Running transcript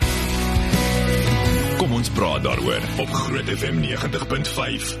Ons praat daaroor op Groot FM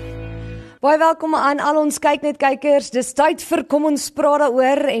 90.5. Baie welkom aan al ons kyknetkykers. Dis tyd vir Kom Ons Praat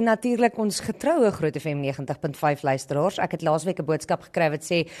Daaroor en natuurlik ons getroue Groot FM 90.5 luisteraars. Ek het laasweek 'n boodskap gekry wat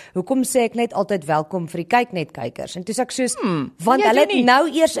sê, hoekom sê ek net altyd welkom vir die kyknetkykers? En toe sê ek soos, want hulle het nou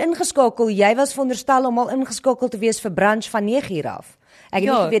eers ingeskakel. Jy was veronderstel om al ingeskakel te wees vir brunch van 9:00 af. Ek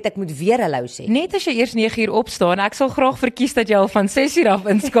het nie geweet ek moet weer hallo sê. Net as jy eers 9:00 opstaan, ek sal graag verkies dat jy al van 6:00 af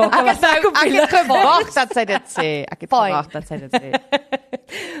inskakel. Ek het gewag dat sy dit sê. Ek het gewag dat sy dit sê.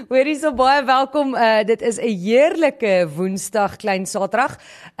 Hoorie, so baie welkom. Dit is 'n heerlike Woensdag, klein Saterdag.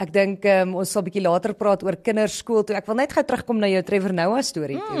 Ek dink ons sal 'n bietjie later praat oor kinderskool toe. Ek wil net gou terugkom na jou Trevor Noah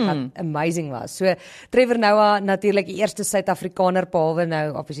storie toe, wat amazing was. So Trevor Noah natuurlik die eerste Suid-Afrikaner behalwe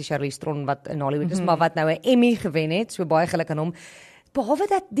nou obviously Charlize Theron wat in Hollywood is, maar wat nou 'n Emmy gewen het. So baie geluk aan hom. Behalwe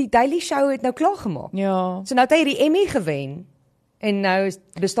dat die Daily Show het nou klaar gemaak. Ja. So nou het hy die Emmy gewen. En nou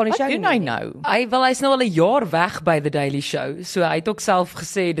bestaan die show nie. Wat doen hy nou? Hy's nou al 'n jaar weg by The Daily Show, so hy het ook self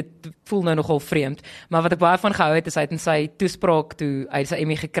gesê, dit voel nou nogal vreemd, maar wat ek baie van gehou het, is hy het in sy toespraak, toe hy sy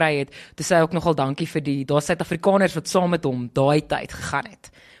Emmy gekry het, toe sê hy ook nogal dankie vir daar Suid-Afrikaners wat saam met hom daai tyd gegaan het,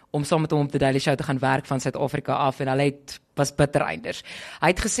 om saam met hom op The Daily Show te gaan werk van Suid-Afrika af, en hulle was bitter einders. Hy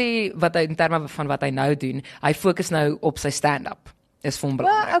het gesê, wat hy in terme van wat hy nou doen, hy fokus nou op sy stand-up, is vir hom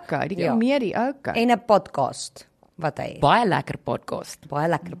belangrik. Okay, die komedie, okay. En 'n podcast. Wat hy Baie lekker podcast. Baie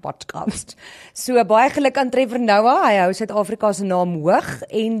lekker podcast. So baie geluk aan Trevor Noah. Hy hou Suid-Afrika se naam hoog.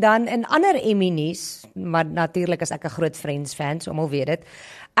 En dan in ander Emmy nuus, maar natuurlik is ek 'n groot Friends fan, so almal weet dit.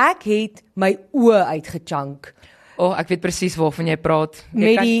 Ek het my oë uitgechunk. Ek weet presies waarvan jy praat.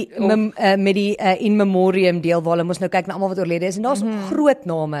 Met die in memoriam deel waar hulle mos nou kyk na almal wat oorlede is, en daar's groot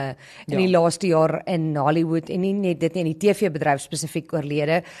name in die laaste jaar in Hollywood, en nie net dit nie, in die TV-bedryf spesifiek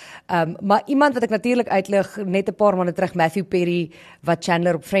oorlede. Maar iemand wat ek natuurlik uitlig, net 'n paar maande terug, Matthew Perry, wat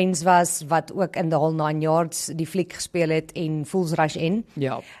Chandler op Friends was, wat ook in The Whole 9 Yards die fliek gespeel het, en Fools Rush In.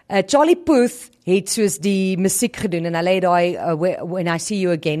 Ja. Charlie Puth het soos die musiek gedoen, en hulle het daai When I See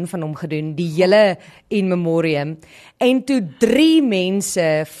You Again van hom gedoen, die hele in memoriam. En toe 3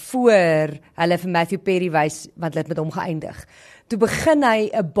 mense voor hulle vir Matthew Perry wys, want hulle het met hom geëindig. Toe begin hy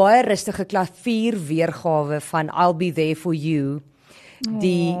 'n baie rustige klavierweergawe van I'll Be There For You,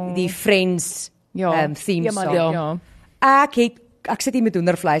 die Friends theme song. Ek sit hier met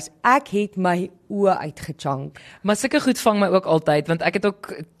hoendervleis, ek het my oë uitgechunk. Maar sulke goed vang my ook altyd, want ek het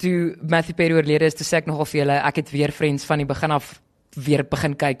ook, toe Matthew Perry oorlede is, toe sê ek nogal vir julle, ek het weer Friends van die begin af weer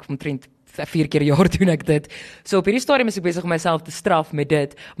begin kyk, omtrent 4 keer 'n jaar doen ek dit. So op hierdie stadium is ek besig om myself te straf met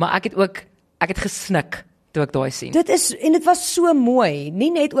dit, maar ek het gesnik toe ek daai sien. Dit was so mooi, nie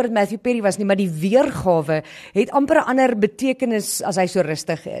net oor dat Matthew Perry was nie, maar die weergawe het amper 'n ander betekenis as hy so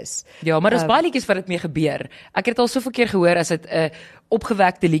rustig is. Ja, maar daar's baie liedjies wat dit mee gebeur. Ek het al soveel keer gehoor as dit 'n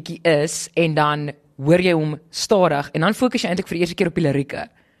opgewekte liedjie is, en dan hoor jy hom stadig, en dan fokus jy eintlik vir die eerste keer op die lirieke.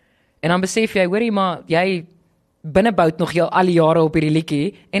 En dan besef jy, hoorie, maar jy binnebout nog jou al die jare op hierdie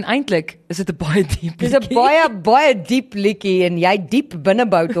liedjie, en eintlik is dit 'n baie diep liedjie. Dis 'n baie diep liedjie, en jy diep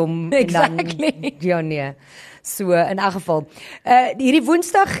binnebout hom. Exactly. En dan, ja nee. So, in elk geval. Hierdie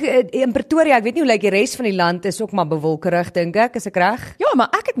Woensdag in Pretoria, ek weet nie hoe lyk die res van die land, is ook maar bewolkerig, dink ek, is ek reg? Ja, maar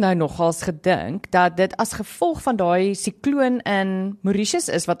ek het nou nogals gedink dat dit as gevolg van daai sikloon in Mauritius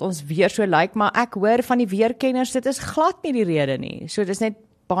is, wat ons weer so lyk, maar ek hoor van die weerkenners, dit is glad nie die rede nie. So, dis net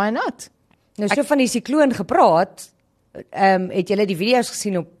baie nat. Nou, so van die sikloon gepraat, het julle die video's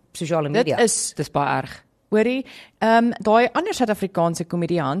gesien op sosiale media? Dis baie erg. Hoorie, daai ander Suid-Afrikaanse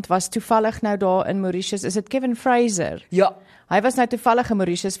komediant was toevallig nou daar in Mauritius, is dit Kevin Fraser? Ja. Hy was nou toevallig in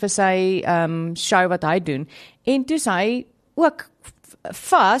Mauritius vir sy show wat hy doen, en toe is hy ook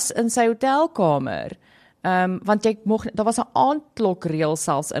vas in sy hotelkamer, want daar was 'n aandklokreël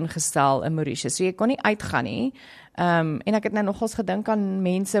selfs ingestel in Mauritius, so jy kon nie uitgaan nie, en ek het nou nogals gedink aan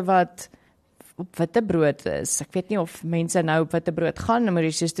mense wat op witbrood is. Ek weet nie of mense nou op witbrood gaan in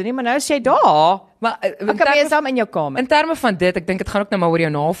Mauritius toe nie, maar nou is jy daar. Maar kan jy saam in jou kamer? In terme van dit, ek dink dit gaan ook nou maar oor jou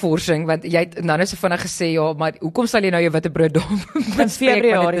navorsing, want jy het nou so vinnig gesê, ja, maar hoekom sal jy nou jou witbrood daar in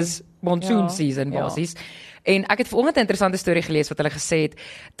Februarie? Dit is monsoon season basies. En ek het vanoggend 'n interessante storie gelees wat hulle gesê het,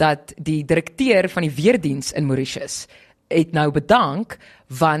 dat die direkteur van die weerdiens in Mauritius het nou bedank,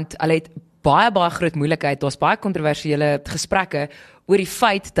 want hulle het baie groot moeilikheid, daar's baie kontroversiële gesprekke oor die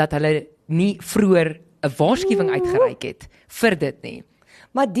feit dat hulle nie vroeër 'n waarskuwing uitgereik het vir dit nie.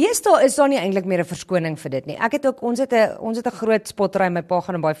 Maar deesdae is daar nie eintlik meer 'n verskoning vir dit nie. Ek het ook, ons het 'n groot spottery, my pa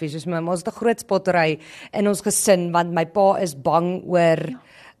gaan baie fees soos my, maar ons het 'n groot spottery in ons gesin, want my pa is bang oor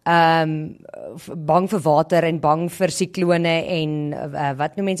bang vir water en bang vir siklone en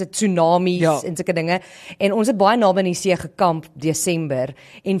wat noem mense tsunamies en sulke dinge. En ons het baie naby in die see gekamp Desember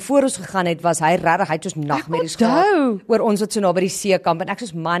en voor ons gegaan het was hy regtig hy het soos nagmerries gehad oor ons wat so naby die see kamp en ek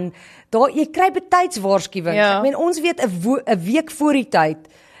soos man, daar jy kry betyds waarskuwings. Ek meen ons weet 'n week voor die tyd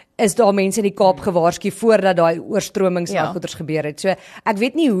is daar mense in die Kaap gewaarsku voordat daai oorstromings en goeters gebeur het. So ek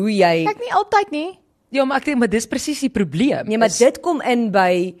weet nie hoe jy Kyk nie altyd nie. Ja, maar ek dink maar dis presies die probleem. Nee, maar dit kom in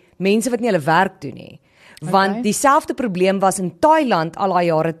by mense wat nie hulle werk doen nie. Want dieselfde probleem was in Thailand al daai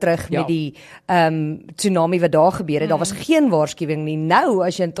jare terug met die tsunami wat daar gebeur het. Daar was geen waarskuwing nie. Nou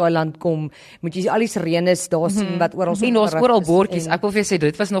as jy in Thailand kom, moet jy al die sirenes daar sien wat oral en daar's oral bordjies. Ek wil vir jou sê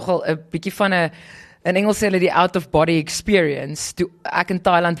dit was nogal 'n bietjie van 'n in Engels sê hulle die out of body experience. Toe ek in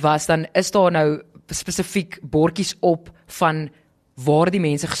Thailand was, dan is daar nou spesifiek bordjies op van waar die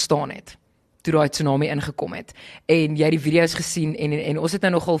mense gestaan het toe daai tsunami ingekom het. En jy het die video's gesien en ons het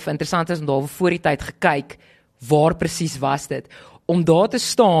nou nogal interessant is om daar voor die tyd gekyk waar presies was dit. Om daar te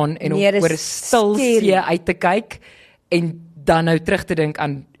staan en om oor 'n stil see uit te kyk en dan nou terug te dink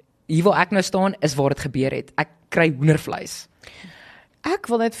aan hier waar ek nou staan is waar dit gebeur het. Ek kry hoendervleis. Ek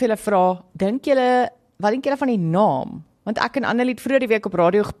wil net vir julle vra, wat dink julle van die naam? Want ek en Annelie het vroeër die week op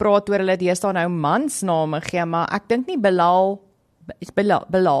radio gepraat oor hulle deesdae nou mansname gee, maar ek dink nie Bilal,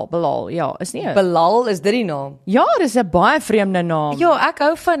 ja, is nie. Bilal, is dit die naam? Ja, dis 'n baie vreemde naam. Ja, ek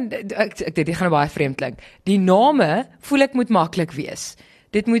hou van ek dit gaan baie vreemd klink. Die name voel ek moet maklik wees.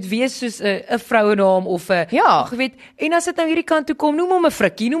 Dit moet wees soos 'n vrouenaam of 'n ja. Jy weet, en as dit nou hierdie kant toe kom, noem hom 'n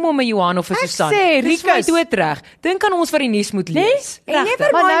Frikkie, noem hom 'n Johan of 'n Susan. Dis my doodreg. Dink aan ons wat die nuus moet lees. En jy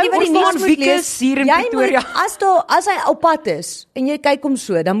vermaak wat die nuus moet lees hier in Pretoria. As hy op pad is en jy kyk hom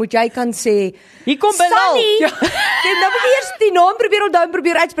so, dan moet jy kan sê, hier kom Bilal. Ja. Jy nou moet eers die naam probeer onthou en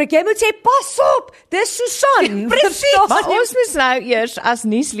probeer uitspreek. Jy moet sê pas op, dis Susan. Presies. Maar ons moet nou eers as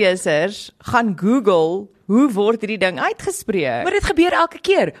nuuslesers gaan Google hoe word hierdie ding uitgespreek? Maar dit gebeur elke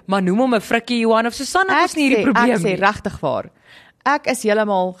keer. Maar noem hom 'n Frikkie, Johan of Susanna, is nie hierdie probleem nie. Ek sê regtig waar. Ek is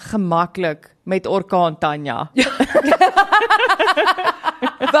heeltemal gemaklik met orkaan Tanya. Ja.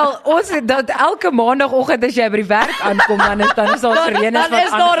 Wel, ons het dat elke maandagooggend as jy by die werk aankom, dan is daar sirenes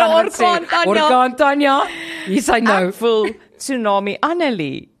wat daar 'n orkaan Tanya. Orkaan Tanya. Hier sy nou. Ek voel tsunami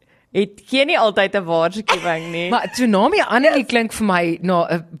Annelie. Het gee nie altyd 'n waarskuwing nie. Maar tsunami Annelie klink vir my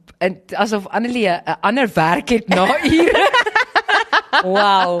asof Annelie 'n ander werk het na ure.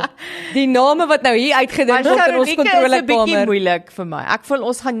 Wow. Die name wat nou hier uitgedink word in ons kontrolekamer. Dit is 'n bietjie moeilik vir my. Ek voel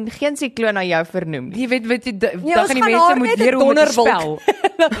ons gaan geen sikloon na jou vernoem. Jy weet dan gaan die mense moet leer hoe om te spel.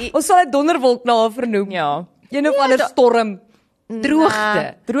 Ons sal 'n donderwolk na haar vernoem. Ja. Een of ander storm.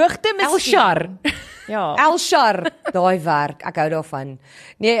 Droogte. Droogte miskien. Elshar. Ja. Elshar, daai werk. Ek hou daarvan.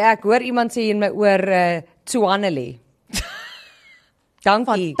 Nee, ek hoor iemand sê in my oor Tsuannelie.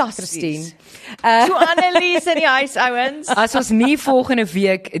 Dankie, Christine. Tsuannelie is in die huis, ouens. As ons nie volgende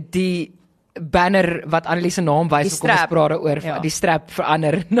week die banner wat Annelie se naam wys kom ons praat daaroor, die strap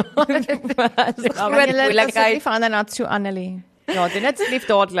verander. Moeilikheid verander na Tsuannelie. Ja, dit net lief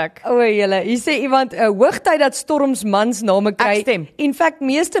dadelik. O, julle, hier sê iemand 'n hoogtyd dat storms mans name kry. In feite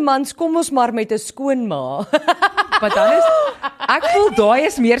meeste mans kom ons maar met 'n skoonma. Maar dan is ek voel daai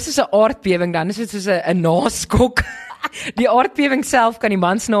is meer soos 'n aardbewing, dan is dit soos 'n naskok. Die aardbewing self kan die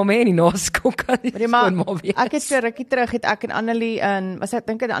mansnaam hê en die naskok kan die skoonma wees. Ek het so rukkie terug het ek en Annelie ek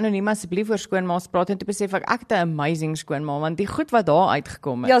dink dit anoniem asseblief oor skoonma's praat en toe besef ek het 'n amazing skoonma want die goed wat daar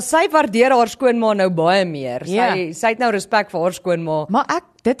uitgekom het. Ja, sy waardeer haar skoonma nou baie meer. Sy het nou respek vir haar skoonma. Maar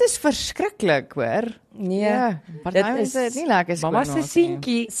dit is verskriklik, hoor. Nee, dit is nie lekker skoonma. Mamma se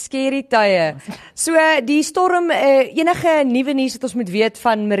seentjie, scary tye. So die storm, enige nuwe nuus wat ons moet weet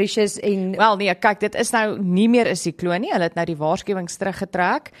van Mauritius en wel nee, kyk, dit is nou nie meer 'n sikloon nie. Hulle het nou die waarskuwings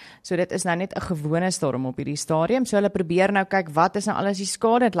teruggetrek. So dit is nou net 'n gewone storm op hierdie stadium. So hulle probeer nou kyk wat is nou alles die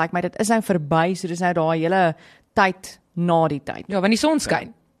skade. Dit lyk my dit is nou verby, so dis nou daai hele tyd na die tyd. Ja, want die son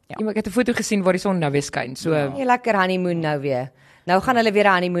skyn. Ja. Ek het 'n foto gesien waar die son nou weer skyn. So lekker honeymoon nou weer. Nou gaan hulle weer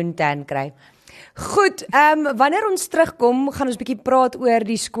 'n honeymoon tan kry. Goed, wanneer ons terugkom, gaan ons bietjie praat oor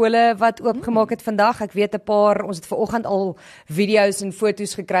die skole wat oopgemaak het vandag. Ek weet 'n paar, ons het vanoggend al video's en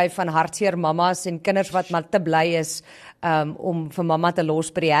foto's gekry van hartseer mammas en kinders wat maar te bly is om vir mamma te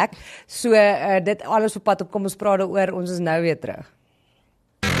los by die hek. So dit alles op pad op Kom Ons Praat Daaroor. Ons is nou weer terug.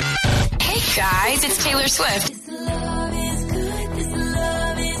 Hey guys, it's Taylor Swift.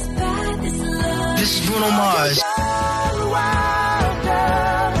 This is Bruno Mars.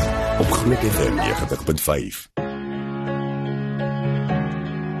 Op Groot FM 90.5.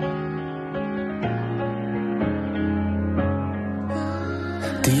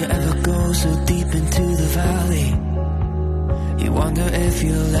 Do you ever go so deep into the valley? You wonder if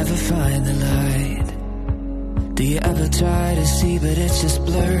you'll ever find the light. Do you ever try to see but it's just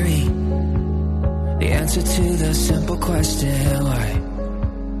blurry? The answer to the simple question, why?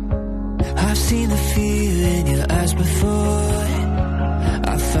 I've seen the fear in your eyes before.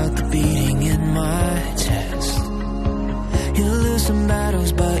 I felt the beating in my chest. You lose some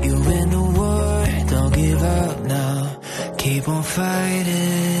battles but you win the war. Don't give up now, keep on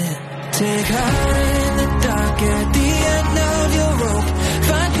fighting. Take heart in the dark at the end of your rope.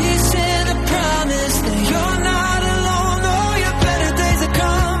 Find peace in the promise that you're not alone. Oh, your better days are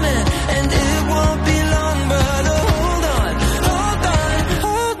coming, and it won't be long, brother. Hold on, hold on,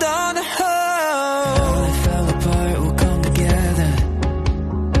 hold on to hope. All that fell apart will come together,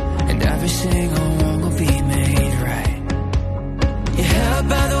 and every single wrong will be made right. You're held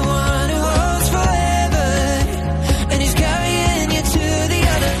by the one who holds forever, and he's carrying you to the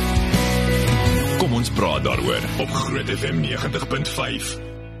other. Kom ons praat daaroor op Groot FM 90.5.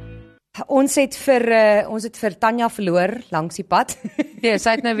 Ons het vir Tanya verloor langs die pad. Ja, sy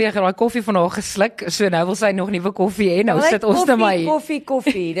het nou weer daai koffie van haar gesluk, so nou wil sy nog nuwe koffie hê. Nou sit ons na my.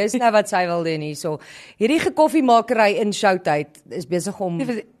 Koffie. Dis nou wat sy wil doen hierso. Hierdie gekoffiemakery in showtyd is besig om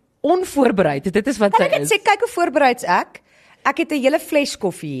onvoorbereid. Dit is wat sy is. Kan ek sê kyk hoe voorbereid ek? Ek het 'n hele fles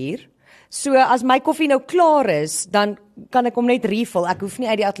koffie hier. So as my koffie nou klaar is, dan kan ek hom net refill. Ek hoef nie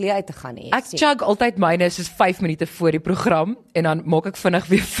uit die ateljee uit te gaan nie. Ek chug altyd myne soos 5 minute voor die program en dan maak ek vinnig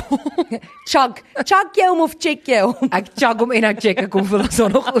weer vol. Chug jy hom of check jy hom? Ek chug hom en ek check ek hoeveel is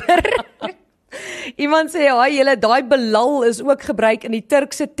daar nog oor. Iemand sê, daai Belal is ook gebruik in die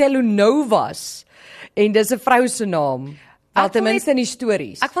Turkse telenovelas. En dis 'n vrou se naam. Wel ten minste in die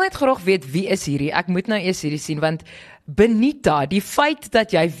stories. Ek wil net graag weet wie is hierdie. Ek moet nou eers hierdie sien want Benita, die feit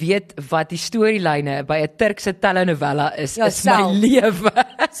dat jy weet wat die storielyne by 'n Turkse telenovela is my lewe.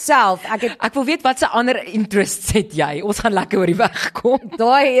 Ek wil weet wat se ander interests het jy. Ons gaan lekker oor die weg kom.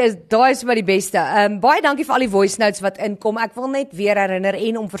 Daai is maar die beste. Baie dankie vir al die voice notes wat inkom. Ek wil net weer herinner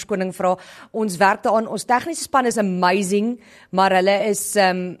en om verskoning vra. Ons werk daaraan. Ons tegniese span is amazing, maar hulle is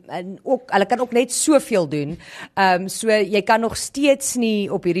hulle kan ook net soveel doen. So jy kan nog steeds nie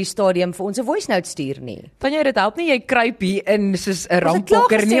op hierdie stadium vir ons 'n voice note stuur nie. Tanya, dit help nie jy kruip hier in soos 'n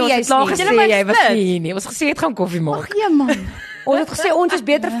rampokker nie. Ons het klaar gesê jy was nie hier nie. Ons het gesê jy het gaan koffie maak. Ag ja man. Ons het gesê ons is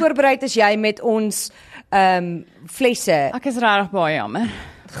beter voorbereid as jy met ons flesse. Ek is regtig baie jammer.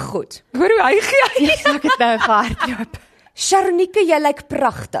 Goed. Hoor hoe hy gee. Ek het nou gehardloop. Charonike, jy lyk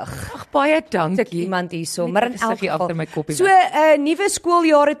pragtig. Ag baie dankie. Iemand hierso, maar in elk geval. Agter my koppie. So 'n nuwe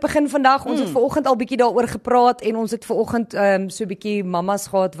skooljaar het begin vandag. Ons het vanoggend al bietjie daaroor gepraat en ons het vanoggend so 'n bietjie mammas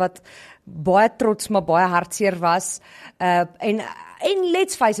gehad wat baie trots maar baie hartseer was. En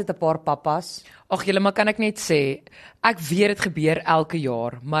let's face it, 'n paar pappas. Ag julle, maar kan ek net sê, ek weet dit gebeur elke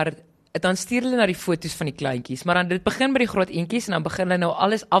jaar, maar dan stuur hulle na die foto's van die kleintjies, maar dan dit begin by die graad eentjies en dan begin hulle nou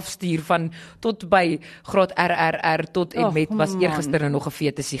alles afstuur van tot by graad RRR tot en met was eergister nog 'n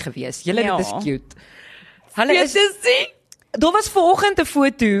fetusie gewees. Julle, dit is cute. Hulle is daar was vanoggend 'n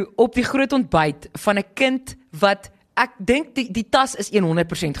foto op die groot ontbyt van 'n kind wat ek dink die tas is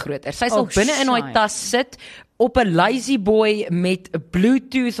 100% groter. Sy sal binne in daai tas sit op 'n lazy boy met 'n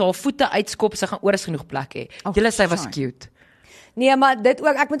Bluetooth, haar voete uitskop, sy gaan oor is genoeg plek hê. Julle, sy was cute. Nee, maar dit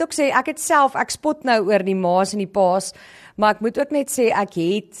ook, ek moet ook sê, ek spot nou oor die ma's en die pa's, maar ek moet ook net sê, ek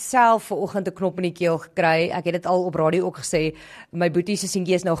het self vanoggend 'n knop in die keel gekry. Ek het dit al op radio ook gesê, my boetie se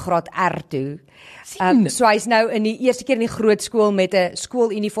seentjie is nou graad R toe. So hy's nou in die eerste keer in die groot skool met 'n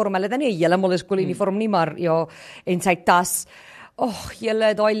skooluniform. Hulle het nie heeltemal 'n skooluniform nie, maar ja, en sy tas.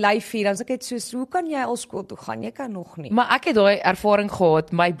 Julle, daai lyfie, dan sê ek net soos, hoe kan jy al skool toe gaan? Jy kan nog nie. Maar ek het daai ervaring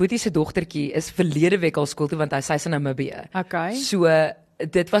gehad, my boetie se dogtertjie is verlede week al skool toe, want sy's in Namibië. Okay. So,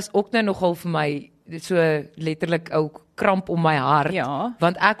 dit was ook nou nogal vir my, so letterlik ook kramp om my hart,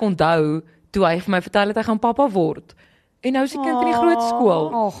 want ek onthou, toe hy vir my vertel het, hy gaan pappa word. En nou is die kind in die groot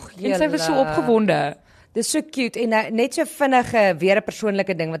skool. En sy was so opgewonde. Dis so cute en net so vinnige, weer 'n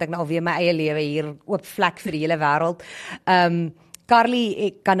persoonlike ding wat ek nou alweer my eie lewe hier oop vlek vir die hele wêreld.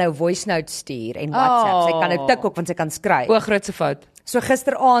 Carly kan nou voice notes stuur en WhatsApp. Sy kan nou tik ook want sy kan skryf. Grootse fout. So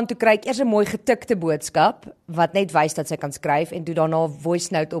gisteraand toe kry ek eers 'n mooi getikte boodskap wat net wys dat sy kan skryf en toe daarna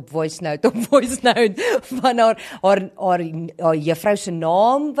voice note op voice note op voice note van haar juffrou se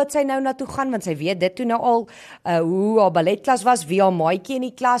naam wat sy nou na toe gaan, want sy weet dit toe nou al hoe haar balletklas was, wie haar maatjie in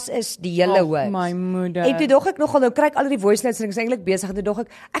die klas is, die hele hoor. My moeder. En toe dog ek nogal, nou kry ek al die voice notes en ek is eintlik besig en toe dog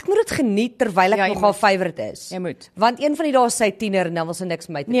ek moet dit geniet terwyl ek nog haar favourite is. Jy moet. Want een van die dae is sy tiener meer en dan wil sy niks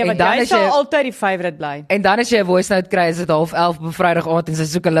met my te Nee, doen. want dan jy is sal jy- altyd die favourite bly. En dan as jy 'n voice note kry, is dit 11:30 op 'n Vrydag aand en sy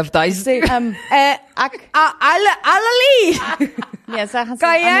soek 'n lift huis. Sê, Ek Annelie, nee, sy gaan sê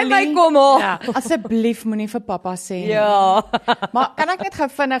kan jy my Annelie, kom haal? Ja. asseblief moenie vir pappa sê nie. Ja. Maar kan ek net gou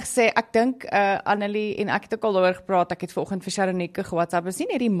vinnig sê, ek dink Annelie en ek het ook al daaroor gepraat, ek het vanoggend vir Charonike ge-WhatsApp, is nie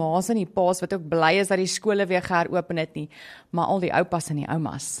net die ma's en die pa's wat ook bly is dat die skole weer geheropen het nie, maar al die oupas en die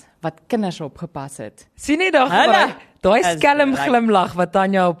oumas wat kinders opgepas het. Sien jy daai is skelm bly. glimlag wat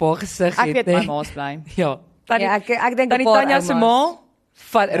Tanya op haar gesig Ek het, weet my nee. ma's bly. Ja. Tannie, Ja, ek dink 'n Tannie paar Tanya se oumas. ma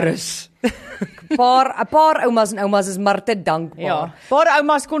vat rus. 'n paar oumas en oumas is maar te dankbaar. Ja, paar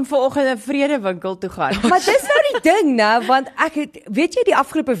oumas kon vanoggend 'n vredewinkel toe gaan. Maar dis nou die ding, né, want ek het, weet jy, die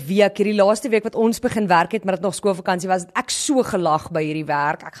afgelope week, hierdie laaste week wat ons begin werk het, maar dit nog skoolvakansie was, het ek so gelag by hierdie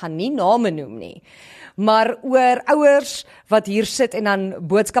werk. Ek gaan nie name noem nie. Maar oor ouers wat hier sit en dan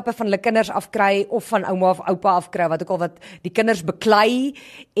boodskappe van hulle kinders afkry of van ouma of oupa afkry, wat ook al wat die kinders beklei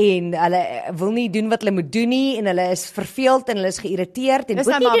en hulle wil nie doen wat hulle moet doen nie en hulle is verveeld en hulle is geïrriteerd en Dis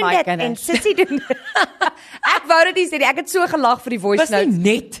boetie nou maar doen my dit kinders. en sussie doen dit. Ek wou dit nie sê nie, ek het so gelag vir die voice Was nie notes.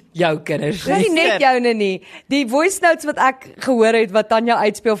 net jou kinders. Dis nie net joune nie. Die voice notes wat ek gehoor het wat Tanya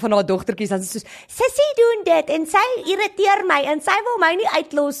uitspeel van haar dogtertjies, dan is dit soos sussie doen dit en sy irriteer my en sy wil my nie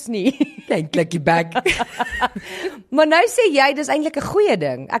uitlos nie. Klein klikkie bag. Maar nou sê jy dis eintlik 'n goeie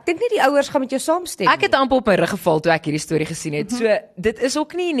ding. Ek dink nie die ouers gaan met jou saamstem Ek het amper op my rug geval toe ek hierdie storie gesien het. So dit is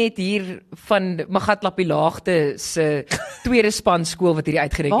ook nie net hier van Magatlappie Laagte se tweede span skool wat hierdie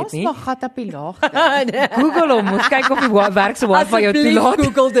uitgedink het Waar's nie. nog gat op die laagte? Google hom, ons kyk of die werk se wifi jou toelaat.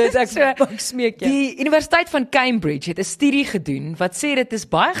 Google dit. Ek So, ek smeek jou. Die Universiteit van Cambridge het 'n studie gedoen wat sê dit is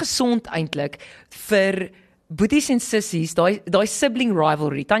baie gesond eintlik vir boeties en sissies, daai sibling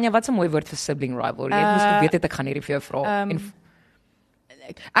rivalry. Tanya, wat 'n mooi woord vir sibling rivalry. Jy moes geweet het ek gaan hierdie vir jou vra. En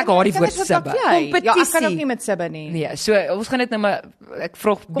ek haat die woord sibbe. Ja, ek kan ook nie met sibbe nie. Nee, so ons gaan dit nou maar ek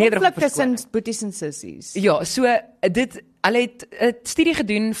vra nederig Konflik tussen boeties en sissies. Ja, so hulle het 'n studie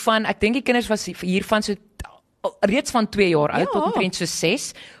gedoen van ek dink die kinders was hiervan so reeds van 2 jaar oud tot omtrent so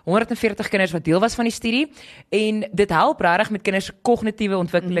 6, 140 kinders wat deel was van die studie en dit help regtig met kinders se kognitiewe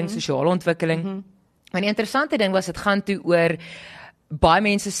ontwikkeling, sosiale ontwikkeling. Maar die interessante ding was dit gaan toe oor baie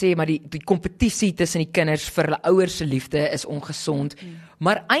mense sê maar die kompetisie tussen die kinders vir hulle ouers se liefde is ongesond.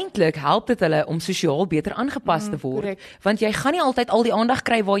 Maar eintlik help dit hulle om sosiaal beter aangepas te word, correct. want jy gaan nie altyd al die aandag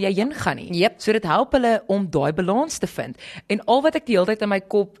kry waar jy heen gaan nie. Yep. So dit help hulle om daai balans te vind. En al wat ek die hele tyd in my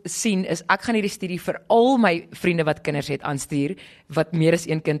kop sien is ek gaan hierdie studie vir al my vriende wat kinders het aanstuur wat meer as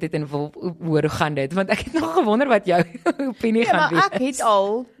een kind het en wil hoor hoe gaan dit, want ek het nog gewonder wat jou opinie Ja, gaan maar wees. ek het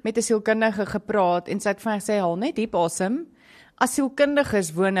al met 'n sielkundige gepraat en sy het vir my gesê haal net diep asem. As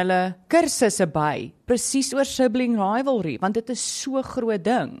sielkundiges woon hulle kursusse by presies oor sibling rivalry, want dit is so 'n groot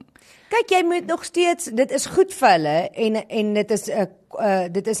ding. Kyk, jy moet nog steeds, dit is goed vir hulle en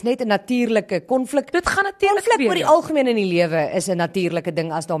dit is net 'n natuurlike konflik. Dit gaan natuurlik Konflik gebeur, oor die ja. algemeen in die lewe is 'n natuurlike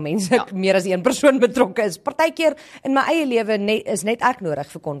ding as daar mense meer as een persoon betrokke is. Partykeer in my eie lewe is net ek nodig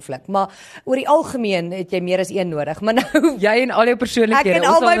vir konflik, maar oor die algemeen het jy meer as een nodig. Maar nou Jy en al jou ek persoonlikhede. en ons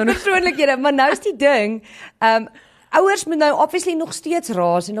al sal my nou nog- persoonlikhede, maar nou is die ding, ouers moet nou obviously nog steeds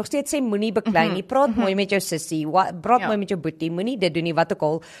raas en nog steeds sê moenie beklei nie. Praat mooi met jou sussie, praat mooi met jou boetie, moenie dit doen nie, wat ook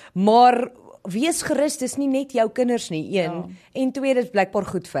al. Maar wees gerus, dis nie net jou kinders nie, een. En twee, dit is blykbaar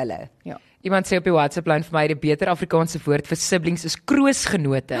goed vir hulle. Ja. Iemand sê op die WhatsApp lyn vir my die beter Afrikaanse woord vir siblings is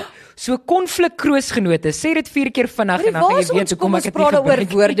kroosgenote. So konflik kroosgenote. Sê dit 4 keer vinnig en dan gaan jy weet hoekom ek dit nie praat oor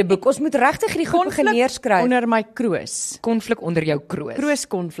gebruik. woordeboek. Ons moet regtig hierdie goed begin neerskryf. onder my kroos. Konflik onder jou kroos.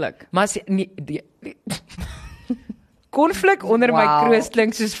 Krooskonflik. Maar as, konflik onder my Wow. kroos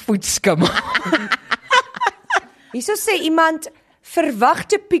klink soos voetskim. Hierso sê iemand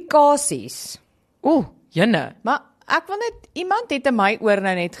verwagte pikasies. Jenne. Maar ek wil net iemand het in my oor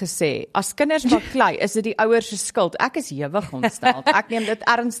nou net gesê, as kinders baklei, is dit die ouers se skuld. Ek is hewig ontstel. Ek neem dit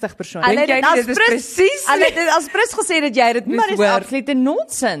ernstig persoonlik. Dink jy nie dit is presies? Hulle het dit as prins gesê dat jy dit Maar moes dis hoor. absolute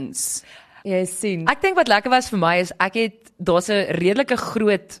nonsens. Jy sien. Ek dink wat lekker was vir my is daar's 'n redelike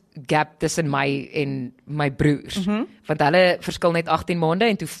groot gap tussen my en my broers. Want hulle verskil net 18 maande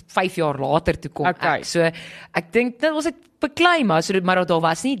en toe 5 jaar later toe kom Okay. ek. So ek dink dit ons het beklei maar daar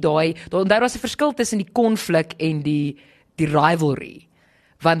was nie daar was 'n verskil tussen die konflik en die rivalry.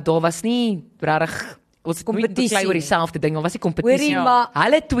 Want daar was nie regtig ons het nie Kompetisie. beklei oor dieselfde ding, daar was nie kompetisie. Hoorie, maar-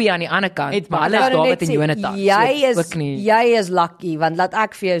 Hulle twee aan die ander kant, Het maar hulle Ik is wou Dawid net en sê, Jonathan. Jy so is ook nie. jy is lucky want laat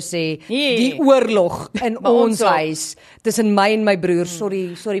ek vir jou sê Nee. die oorlog in Maar ons ons ook. huis tussen my en my broer,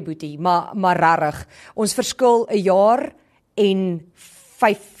 sorry boetie, maar regtig. Ons verskil 'n jaar en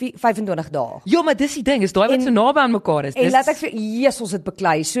 25 dae. Ja, maar dis die ding, is daai wat so naby aan mekaar is. En Dis laat ek vir Jesus dit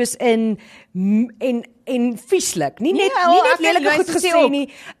beklei, soos in en vieslik. Nie net ek lelike het goed luister gesê ook. nie.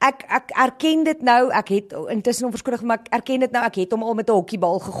 Ek erken dit nou. Ek het intussen hom verskoning, maar ek erken dit nou. Ek het hom al met 'n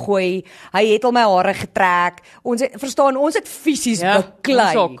hokkiebal gegooi. Hy het al my hare getrek. Ons verstaan, ons het fisies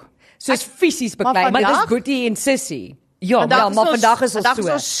beklei. ons ook. Soos fisies beklei, maar dis vandag- boetie en sissie. ja, Ja, maar vandag is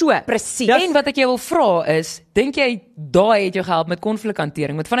ons so. Presies. En wat ek jou wil vra is, dink jy daai het jou gehelp met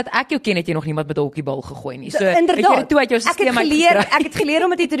konflikhantering? Want vandat ek jou ken, het jy nog niemand met 'n hokkiebal gegooi nie. So Inderdaad. het jy dit toe uit jou Ek het stelsel geleer, ek het geleer om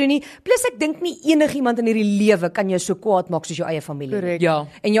dit nie te doen nie. Plus ek dink nie enigiemand in hierdie lewe kan jou so kwaad maak soos jou eie familie. Korrek. Ja.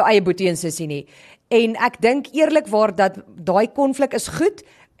 En jou eie boetie en sussie nie. En ek dink eerlikwaar dat daai konflik is goed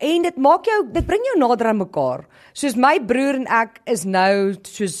en dit bring jou nader aan mekaar. Soos my broer en ek is nou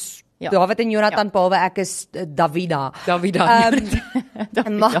soos David en Jonathan, behalwe ek is Davida.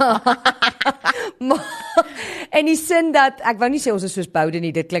 Maar in die sin dat ek wou nie sê ons is soos Boude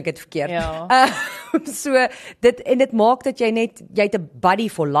nie, dit klink dit verkeerd. Ja. So dit maak dat jy het 'n buddy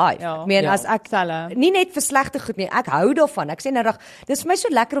for life. Ja. Ek meen Ja. as ek Selle. nie net vir slegte goed nie, ek hou daarvan. Ek sê nou reg, dis vir my so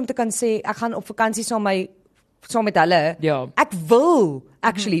lekker om te kan sê ek gaan op vakansie saam met hulle. Ja. Ek wil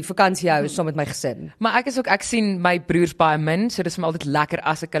actually vakansie hou saam met my gesin. Maar ek sien my broers baie min, so dis vir my altyd lekker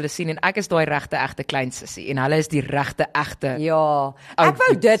as ek hulle sien en ek is daai regte egte klein sussie en hulle is die regte egte. Ja, ek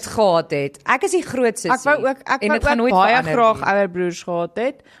wou dit gehad het. Ek is die groot sussie. Ek wou En dit gaan ook nooit baie verander graag nie. ouer broers gehad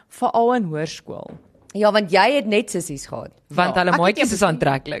het, veral in hoërskool. Ja, want jy het net sissies gehad. Want hulle ek het maatjies jou is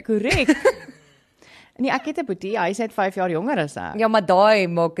aantreklik. Korrek. Nee, ek het 'n boetie, hy's net 5 jaar jonger as ek. Ja, maar daai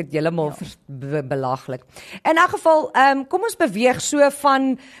maak dit heeltemal belaglik. In 'n geval, kom ons beweeg so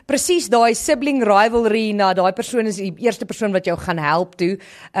van presies daai sibling rivalry na daai persoon is die eerste persoon wat jou gaan help toe.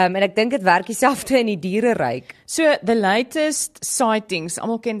 En ek dink dit werk dieselfde in die diereryk. So the latest sightings,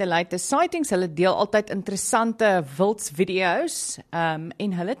 almal ken the latest sightings, hulle deel altyd interessante wildsvideo's.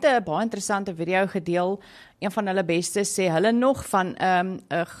 En hulle het 'n baie interessante video gedeel. Een van hulle beste sê hulle nog van 'n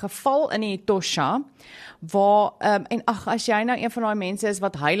geval in die Tosha waar en ag as jy nou een van daai mense is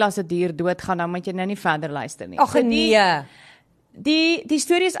wat huil as 'n dier doodgaan, dan moet jy nou nie verder luister nie. Ag nee. Die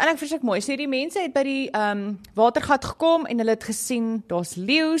storie is eintlik verskriklik mooi. So die mense het by die watergat gekom en hulle het gesien daar's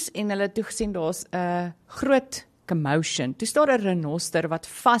leeu's en hulle het toe gesien daar's 'n groot commotion. Toe staan 'n renoster wat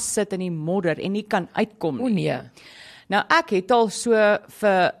vassit in die modder en nie kan uitkom nie. O nee. Nou ek het al so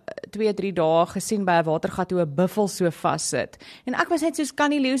vir 2-3 dae gesien by 'n watergat hoe 'n buffel so vassit. En ek was net soos kan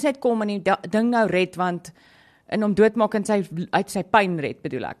die leeu's net kom en die ding nou red want en hom doodmaak en uit sy pyn red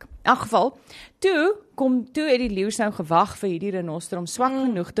bedoel ek. In elk geval, toe het die leeu's nou gewag vir hierdie renoster om swak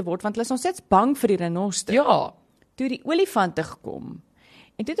genoeg te word want hulle is nog steeds bang vir die renoster. Ja. Toe die olifante gekom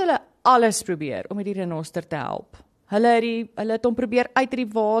en toe het hulle alles probeer om hierdie renoster te help. Hulle het hom probeer uit die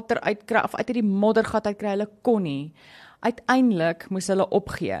water uitkry of uit die moddergat uitkry, hulle kon nie. Uiteindelik moes hulle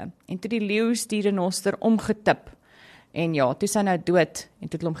opgee en toe die leeu's die renoster omgetip. En ja, toe is hy nou dood en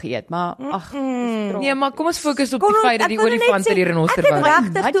toe het hulle hom geëet. Maar ag, Nee, maar kom ons fokus op die feit dat die olifante die renoster wou. wou.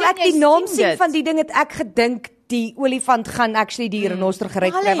 Regtig, toe ek Imagine die naam jy sien sien dit. van die ding het ek gedink die olifant gaan actually die renoster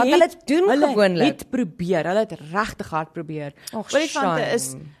gered kry want hulle doen gewoonlik. Hulle het probeer, hulle het regtig hard probeer. Och, Olifante shame.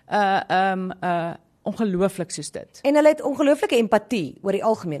 is ongelooflik soos dit. En hulle het ongelooflike empatie oor die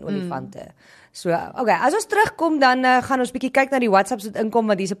algemeen olifante. So, okay, as ons terugkom dan gaan ons bietjie kyk na die WhatsApps wat inkom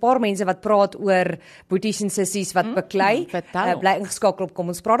want dis 'n paar mense wat praat oor boeties en sissies wat beklei. vertel. Bly ingeskakel op Kom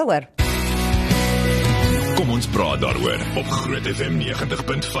Ons Praat Daaroor. Kom ons praat daaroor op Groot FM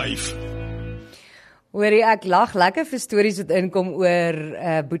 90.5. Hoorie, ek lag lekker vir stories wat inkom oor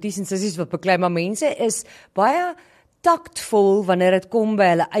boeties en sissies wat beklei, maar mense is baie taktvol wanneer dit kom by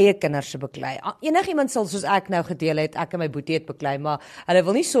hulle eie kinders se beklei. Enigiemand sal soos ek nou gedeel het, ek en my boetie het beklei, maar hulle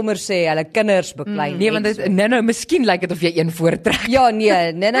wil nie sommer sê hulle kinders beklei Nee, want dit nou miskien lyk dit of jy een voortrek. Ja, nee,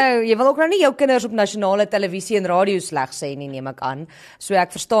 jy wil ook nou nie jou kinders op nasionale televisie en radio sleg sê nie, neem ek aan. So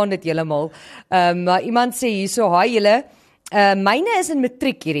ek verstaan dit heeltemal. Maar iemand sê hierso, "Haai julle, myne is in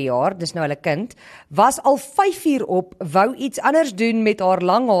matriek hierdie jaar, dis nou hulle kind, was al 5 uur op, wou iets anders doen met haar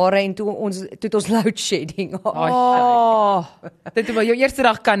lang hare en toe het ons load shedding. Dit wel jou eerste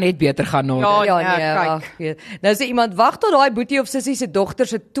dag kan net beter gaan nou. Kyk. Ja. Nou sê iemand, wag tot daai boetie of sussie se dogter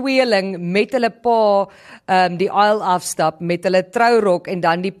se tweeling met hulle pa die aisle afstap met hulle trourok en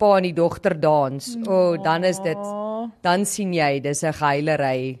dan die pa en die dogter dans. Dan is dit, dan sien jy, dis 'n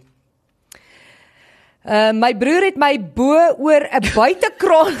geheilery. My broer het my bo oor 'n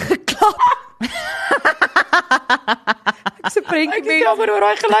buitekraan geklap. Ek se prentjie Ek is jammer oor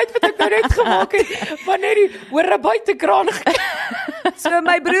daai geluid wat ek nou net gemaak het, wanneer die oor 'n buitekraan So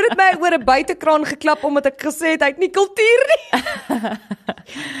my broer het my oor 'n buitekraan geklap omdat ek gesê het hy het nie kultuur nie.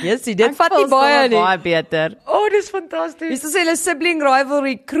 Jessie, dit vat nie baie nie. Baie beter. Oh, dis fantasties. Dis sê hulle sibling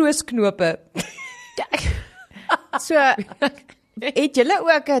rivalry kroosknope. So, het julle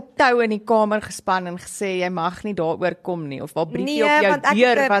ook 'n tou in die kamer gespan en gesê jy mag nie daaroor kom nie, of 'n briefie op jou want ek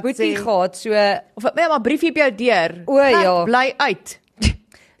deur het 'n wat boetie sê, gehad, so of nee, maar briefie op jou deur. O, ja. Bly uit.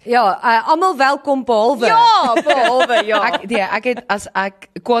 ja, almal welkom behalwe. Ja, behalwe ja. Ek het as ek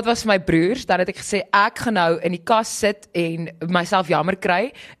kwaad was vir my broers, dan het ek gesê ek gaan nou in die kas sit en myself jammer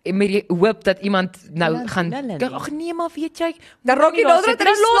kry en met die hoop dat iemand nou gaan ag nee, maar weet jy, Dan raak jy daar dan deur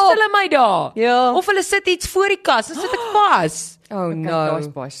die los slaap. hulle my daar. Ja. Of hulle sit iets voor die kas, dan sit ek vas. Oh no. Daai's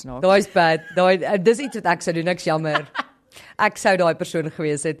baie snaaks. Daai's bad. Dis iets wat ek sou doen, ek's jammer. Ek sou daai persoon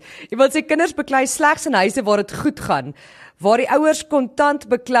gewees het. Iemand sê kinders beklei slegs in huise waar dit goed gaan. Waar die ouers kontant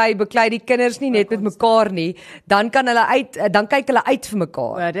beklei die kinders nie net met mekaar nie, dan kyk hulle uit vir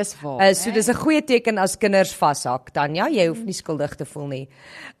mekaar. Ja, dis waar. So dis 'n goeie teken as kinders vashak. Tanya, jy hoef nie skuldig te voel nie.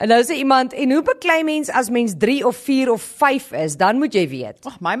 En nou sê iemand, en hoe beklei mens as mens 3 of 4 of 5 is? Dan moet jy weet.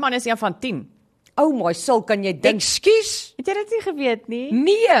 Ag, my man is een van 10. Oh my soul, kan jy dink? Ekskuus? Het jy dit nie geweet nie?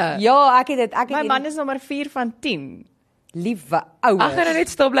 Nee. Ja, ek het dit. My man is nommer 4 van 10. Liewe Ek gaan nou ouers. net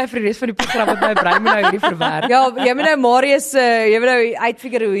stil bly vir die res van die program want my brein moet nou hierdie verwerk. Ja, jy moet nou Marius, jy moet nou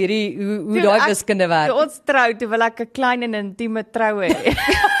uitfigure hoe daai wiskunde werk. Toe ons trou, toe wil ek 'n klein en intieme troue hê.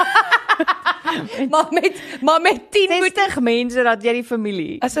 maar met 10 moet 60 mense dat jy die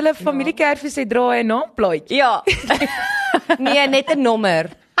familie. As hulle familiekerfie sê dra 'n naamplaatjie. Ja. nee, net 'n nommer.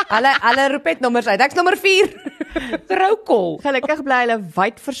 Hulle roep net nommers uit. Ek's nommer 4. Roukol. Gelukkig bly hulle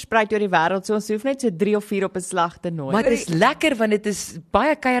wyd versprei oor die wêreld, so ons hoef net so 3 of 4 op 'n slag te nooi. Maar dit is lekker want dit is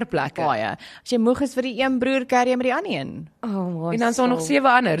baie kuierplekke. baie. As jy moeg is vir die een broer, carry jy met die ander een. Oh my. En dan is daar nog 7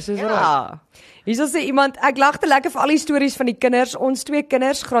 ander, soos raai. Ja. Hierso sê iemand, ek lag te lekker vir al die stories van die kinders. Ons 2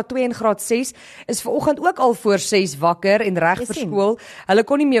 kinders, graad 2 en graad 6, is vanoggend ook al voor 6 wakker en reg vir skool. Hulle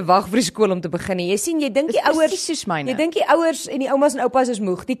kon nie meer wag vir die skool om te begin nie. Jy sien, jy dink die ouers, soos myne. jy dink die ouers en die oumas en oupas is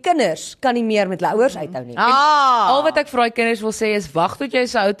moeg. Die kinders kan nie meer met hulle ouers uithou nie. Al wat ek vir daai kinders wil sê is wag tot jy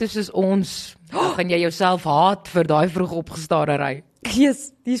so oud is soos ons. Dan gaan jy jouself haat vir daai vroeg opgestadery.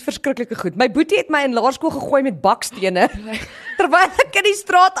 Jesus, dis verskriklike goed. My boetie het my in laerskool gegooi met bakstene terwyl ek in die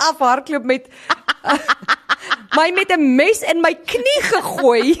straat afhardloop met my met 'n mes in my knie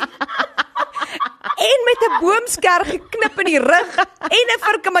gegooi en met 'n boomsker geknip in die rug en 'n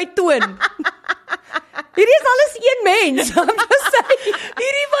vurk in my toon. Hierdie is alles een mens.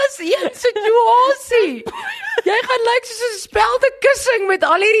 Hierdie was een situasie. Jy gaan lyk soos 'n spelde kussing met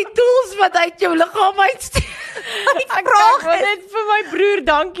al hierdie tools wat uit jou liggaam uitsteek. Ek wil net vir my broer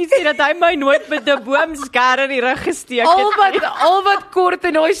dankie sê dat hy my nooit met 'n boomsker in die rug gesteek het. Al wat kort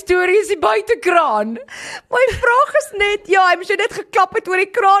in daai storie is die buitekraan. My vraag is net, ja, hy moes jou net geklap het oor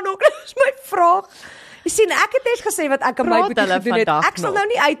die kraan ook. Dis my vraag. Jy sien, ek het net gesê wat ek aan my Praat boetie hulle gedoen het. vandag Ek sal nog? nou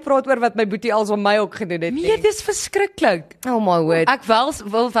nie uitpraat oor wat my boetie als aan my ook gedoen het Nee, dis verskriklik. Oh my word. Ek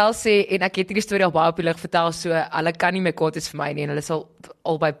wil wel sê en ek het hierdie storie al baie op die lig vertel, so hulle kan nie meer kwaad is vir my nie en hulle is al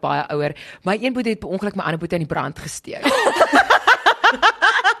albei baie ouer. My een boetie het per ongeluk my ander boetie in die brand gesteek.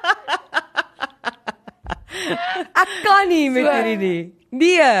 Ek kan nie met hierdie nie.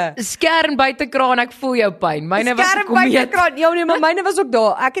 Nee. Skerm buitekraan, ek voel jou pyn. Myne was 'n Skerm komeet. buitekraan. Ja nee, maar myne was ook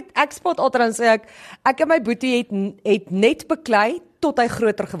daar. Ek spot altyd dan sê ek en my boetie het net beklei tot hy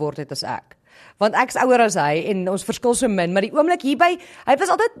groter geword het as ek. Want ek's ouer as hy en ons verskil so min, maar die oomblik hierby, hy was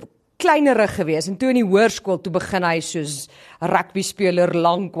altyd kleinerig geweest en toe in die hoërskool toe begin hy soos rugby speler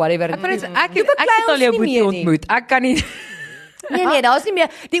lank whatever. Ek het al jou boetie ontmoet. Ek kan nie Nee, daar's nie meer.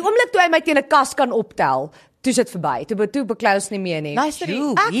 Die oomblik toe hy my teen 'n kas kan optel, toe sit verby. Toe beklei ons nie meer nie. Luister,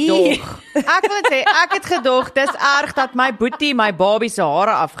 ek wil sê ek het gedog dis erg dat my boetie my babie se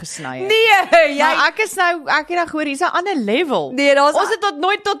hare afgesny het. Nee, Maar ek het nou gehoor hier's 'n ander level. Nee, ons het tot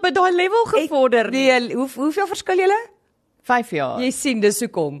nooit tot by daai level gevorder nie. Nee, hoeveel verskil julle? 5 jaar. Jy sien, dis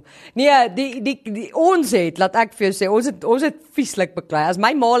hoekom. Nee, die ons het, laat ek vir jou sê, ons het vieslik beklei. As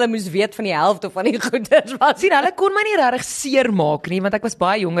my maale moes weet van die helfte van die goeders wat sien, hulle kon my nie regtig seer maak nie, want ek was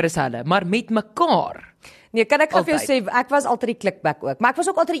baie jonger as hulle, maar met mekaar. Nee, kan ek vir jou sê, ek was altyd die klikbek ook, maar ek was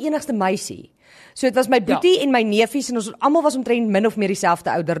ook altyd die enigste meisie. So dit was my boetie en my neefies en ons almal was omtrent min of meer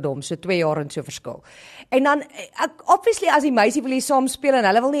dieselfde ouderdom, so 2 jaar en so verskil. En dan obviously as die meisie wil jy saam speel en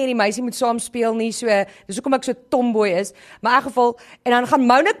hulle wil nie hê die meisie moet saam speel nie, so dis hoekom ek so tomboy is. Maar in elk geval, en dan gaan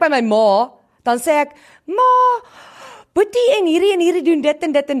Mounik by my ma, dan sê ek, "Ma, boetie en hierdie doen dit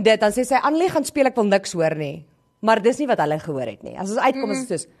en dit en dit." Dan sê sy, "Annelie gaan speel, ek wil niks hoor nie." Maar dis nie wat hulle gehoor het nie. As ons uitkom is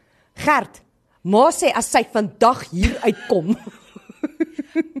dit soos, "Gert, ma sê as sy vandag hier uitkom."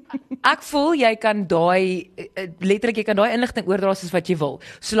 Ek voel jy kan daai letterlik jy kan daai inligting oordra soos wat jy wil.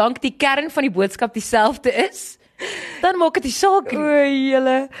 Solank die kern van die boodskap dieselfde is, Dan maak dit nie saak nie. O,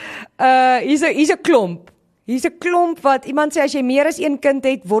 julle. Hier's 'n klomp. Hier's 'n klomp wat iemand sê as jy meer as een kind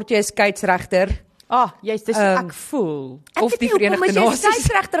het, word jy 'n skeieregter. Jy's dis ek voel. Of die Verenigde Nasies. Ek is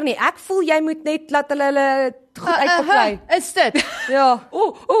skeieregter nie. Ek voel jy moet net laat hulle goed uitbeklei. Is dit? Ja.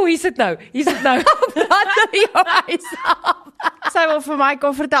 Hier's dit nou. Praat oor jou huis. Sy wil vir my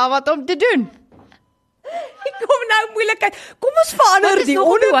kom vertel wat om te doen. Ek kom nou moeilikheid. Kom ons verander die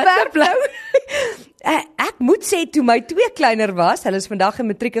onderwerp nou. Ek moet sê toe my 2 kleiner was, hulle is vandag in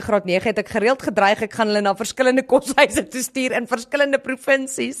matrieke graad 9, het ek gereeld gedreig ek gaan hulle na verskillende koshuise toe stuur in verskillende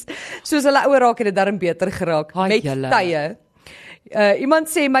provinsies. Soos hulle ouer raak het dit darm beter geraak met tye. Iemand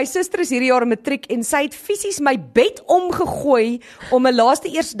sê my suster is hierdie jaar in matriek en sy het fisies my bed omgegooi om 'n laaste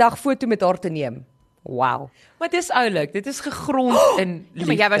eerste dag foto met haar te neem. Wow. Maar dis oulik, dit is gegrond in liefde.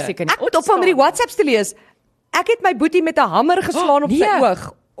 Maar jy was seker nie. Ek moet ophou met die WhatsApps te lees. Ek het my boetie met 'n hamer geslaan op sy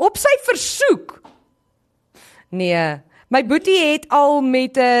oog. Op sy versoek. Nee, my boetie het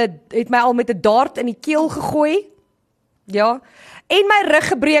my al met 'n dart in die keel gegooi. Ja. En my rug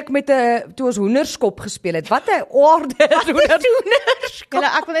gebreek met toe ons hoenderskop gespeel het. Wat 'n aarde is hoenderskop.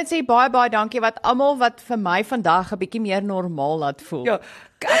 Julle, ek wil net sê baie dankie wat almal wat vir my vandag 'n bietjie meer normaal laat voel. Ja.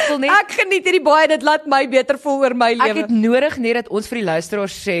 Ek geniet hierdie baie, dit laat my beter voel oor my lewe. Ek het nodig net dat ons vir die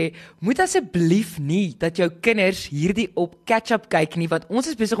luisteraars sê, moet asseblief nie dat jou kinders hierdie op catch-up kyk nie, want ons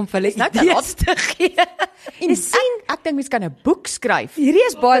is besig om vir hulle idees te gee. En sien, ek dink mens kan 'n boek skryf. Hierdie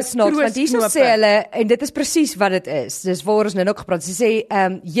is baie snaaks, want hierso sê hulle, en dit is presies wat dit is. Dis waar ons nou nog gepraat. Sy sê,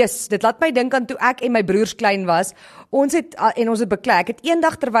 dit laat my dink aan toe ek en my broers klein was. Ons het beklei. Ek het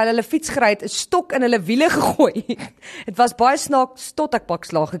eendag terwyl hulle fiets gery het, 'n stok in hulle wiele gegooi. Dit was baie snaaks tot ek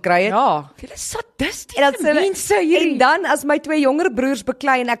bakslaag gekry het. Ja. Julle sadistiese mense hierdie. En dan as my 2 jonger broers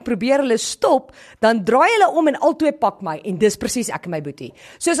beklei en ek probeer hulle stop, dan draai hulle om en albei pak my en dis presies ek en my boetie.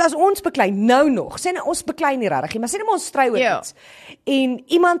 Soos as ons beklei nou nog, sê nou ons beklei nie regtig, maar sê net maar ons stry oor iets. En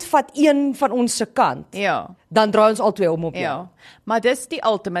iemand vat een van ons se kant. Ja. Dan draai ons albei om op jou. Ja. Maar dis die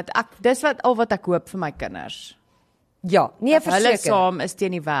ultimate. Dis wat ek hoop vir my kinders. Ja, nee, verseker. Hulle saam is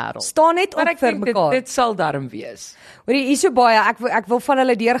teen die wêreld. Staan net op vir mekaar. Dit sal darm wees. Hoorie, hier so baie. Ek wil van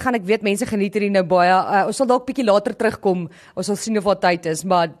hulle deurgaan. Ek weet mense geniet hierdie nou baie. Ons sal dalk bietjie later terugkom. Ons sal sien of wat tyd is,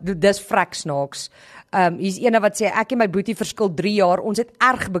 maar dis vrek snaaks. Hier's eene wat sê ek en my boetie verskil 3 jaar. Ons het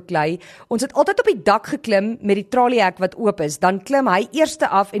erg beklei. Ons het altyd op die dak geklim met die traliehek wat oop is. Dan klim hy eerste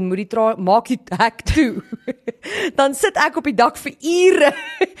af en moet maak die hek toe. Dan sit ek op die dak vir ure.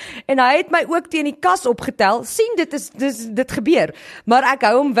 En hy het my ook teen die kas opgetel. Sien, dit gebeur. Maar ek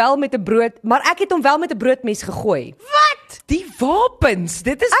het hom wel met 'n broodmes gegooi. Wat? Die wapens.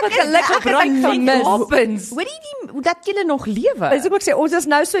 Dit is wat hulle gebruik van wapens. Hoorie dat julle nog lewe. Dis ek sê ons is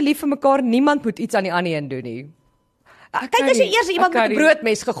nou so lief vir mekaar. Niemand moet iets aan die ander een doen nie. Kyk as jy eers iemand met 'n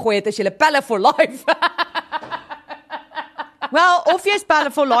broodmes gegooi het, as jy 'n pelle for life. Wel, of jy's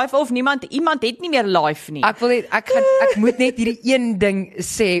pelle for life of iemand het nie meer life nie. Ek moet net hierdie een ding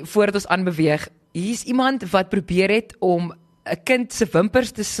sê voordat ons aanbeweeg. Hier's iemand wat probeer het om 'n kind se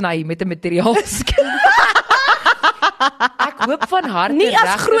wimpers te sny met 'n materiaalskin. Ek hoop van harte nie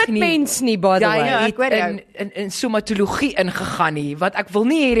as groot mens nie, by the way. Ja, ek weet in somatologie ingegaan nie, wat ek wil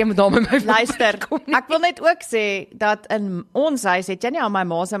nie hê moet daar met my luister. Ek wil net ook sê dat in ons huis het jy nie aan my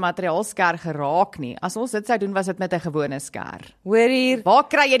ma se materiaalsker geraak nie. As ons dit sou doen, was dit met 'n gewone sker. Hoor hier. Waar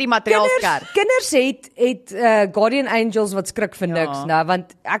kry jy die materiaalsker? Kinders het Guardian Angels wat skrik vir niks, nou,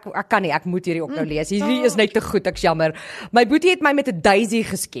 want ek kan nie, ek moet hierdie ook nou lees. Hierdie is net te goed, ek's jammer. My boetie het my met 'n daisy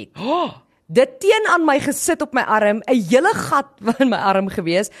geskiet. Dit teen aan my gesit op my arm, 'n hele gat in my arm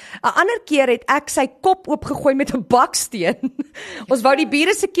gewees. 'n Ander keer het ek sy kop oopgegooi met 'n baksteen. Ons wou die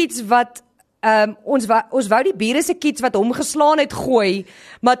bure se kids wat ons wou die bure se kids wat hom geslaan het gooi,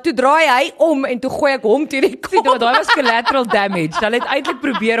 maar toe draai hy om en toe gooi ek hom teen die kop. Daai was collateral damage. Hulle het eintlik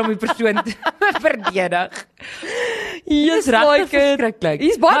probeer om die persoon te verdedig. Yes, regtig verskriklik.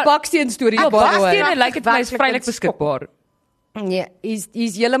 Hier's baie baksteen stories. Ja, bakstene lyk dit vir my is vrylik beskikbaar. Nee,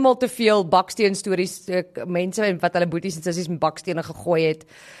 hier's heeltemal te veel baksteen stories, mense wat hulle boeties en sissies met bakstene gegooi het.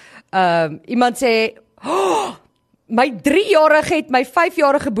 Iemand sê, my 3-jarige het my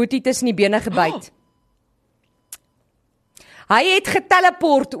 5-jarige boetie tussen die bene gebyt. Hy het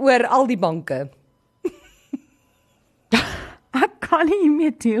geteleport oor al die banke. Ek kan nie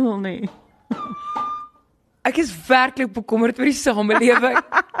meer deel nie. Ek is werklik bekommerd oor die samelewing.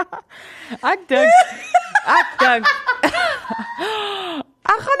 Ek dink ek gaan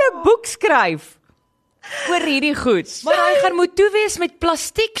 'n boek skryf oor hierdie goed. Maar hy gaan moet toe wees met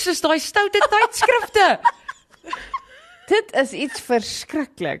plastiek soos daai stoute tydskrifte. Dit is iets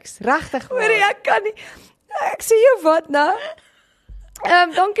verskrikliks, regtig waar. Hoorie, ek kan nie. Ek sê jou wat nou.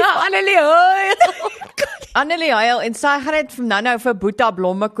 dankie vir Annelie. Hoi. Annelie huil en sy gaan net nou vir Boeta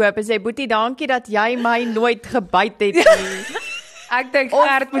blomme koop en sê Boetie, dankie dat jy my nooit gebyt het nie. Ek dink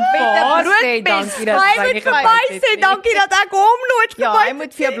Gert moet vir haar sê dankie dat Hy sy moet nie vir gebyt my het sê nie. dankie dat ek hom nooit Ja, gebyt hy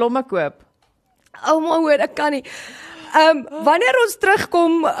moet vir jou blomme koop. Ouma hoor, ek kan nie. Wanneer ons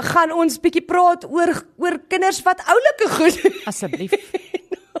terugkom, gaan ons bietjie praat oor kinders wat oulike goed doen. Asseblief.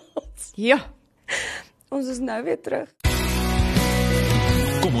 Ja. Ons is nou weer terug.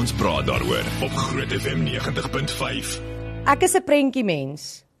 Kom ons praat daaroor op Groot FM 90.5. Ek is 'n prentjie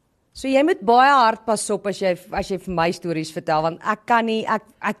mens. So jy moet baie hard pas op as jy vir my stories vertel, want ek kan nie,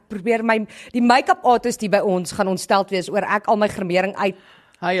 ek probeer die make-up artist die by ons gaan ontsteld wees oor ek al my gremering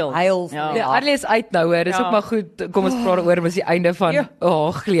Huil. Ja. Ja, Annelie is uit nou hoor. Dis ook maar goed. Kom ons praat oor was die einde van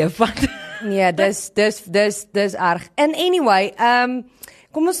gleef wat. Nee, dis erg. And anyway,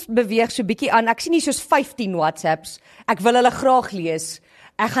 kom ons beweeg so bietjie aan. Ek sien hier soos 15 WhatsApps. Ek wil hulle graag lees.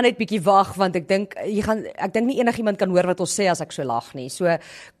 Ek gaan net bietjie wag want ek dink nie enigiemand kan hoor wat ons sê as ek so lag nie. So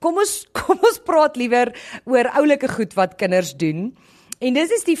kom ons praat liewer oor oulike goed wat kinders doen. En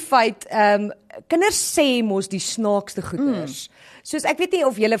dis is die feit, kinders sê mos die snaakste goeders. Soos ek weet nie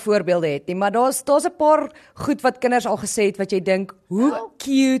of julle voorbeelde het nie, maar daar's 'n paar goed wat kinders al gesê het wat jy dink, hoe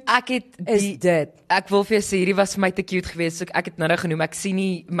cute is dit? Ek wil vir jou sê hierdie was vir my te cute geweest. So ek het nou genoem, ek sien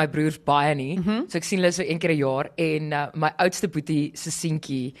nie my broers baie nie. So ek sien hulle so een keer 'n jaar en my oudste boetie se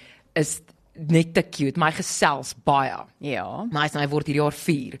seentjie is net te cute, maar hy gesels baie. Ja. Maar hy word hierdie jaar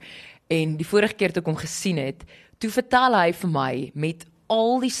 4. En die vorige keer toe ek hom gesien het, toe vertel hy vir my met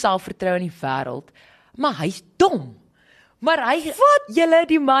al die selfvertroue in die wêreld, maar hy's dom. Maar wat julle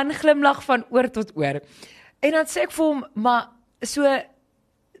die man glimlag van oor tot oor. En dan sê ek vir hom, maar so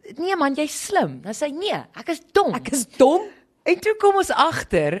nee man, jy's slim. Dan sê hy nee, ek is dom. Ek is dom. En toe kom ons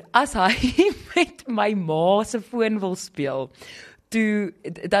agter as hy met my ma se foon wil speel.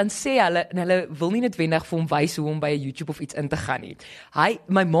 Dan sê hulle wil nie noodwendig vir hom wys hoe om by YouTube of iets in te gaan nie.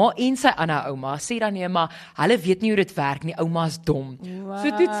 My ma en sy ander ouma sê dan nee, maar hulle weet nie hoe dit werk nie, ouma is dom. Wow. So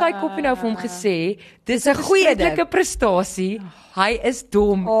toe het sy koppie nou vir hom gesê, dis 'n goeie prestasie. Hy is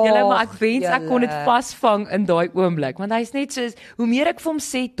dom. Julle, maar ek wens ek kon dit vasvang in daai oomblik, want hy's net soos hoe meer ek vir hom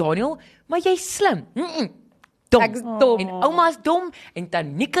sê, Daniel, maar jy's slim. Dom. Ek is dom. En ouma is dom en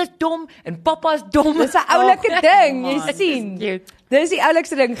Tanika is dom en pappa is dom. Dis 'n oulike ding, jy sien. Dis die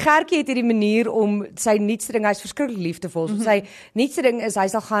oulikste ding. Gertjie het hierdie manier om sy nuutste ding, hy's verskriklik liefdevol. So sy nuutste ding is hy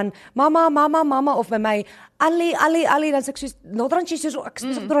sal gaan mamma of by my Ali, dan sê ek soos naderhand sy soos ek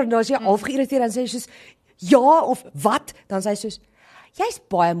dan sy half geïrriteerd dan sê sy soos ja of wat, dan sê sy soos jy's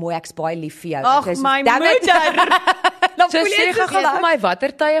baie mooi, ek's baie lief vir jou. Ag my moeder. So sê gou vir my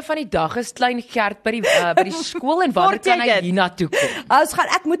watter tye van die dag is klein Gert by die skool en wanneer kan hy hiernatoe kom?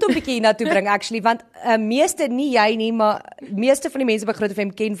 Ek moet hom bietjie hiernatoe bring actually, want meeste nie jy nie, maar meeste van die mense by Groot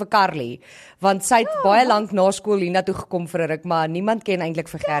FM ken vir Carly, want sy het baie lank na skool hiernatoe gekom vir 'n ruk, maar niemand ken eintlik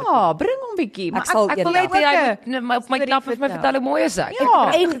vir Gert. Ja, bring hom bietjie, maar ek wil net hy op my klap vir my vertel hoe mooi is hy.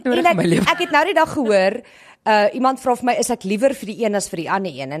 Ja, ek het nou die dag gehoor iemand vra vir my, is ek liewer vir die een as vir die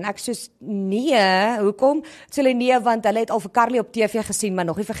ander een? En ek soos, nee, hoekom? So hulle nee, want hulle het al vir Carly op TV gesien, maar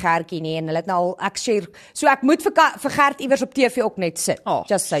nog nie vir Gertjie nie, en hulle het nou al, so ek moet vir Gert iewers op TV ook net sit,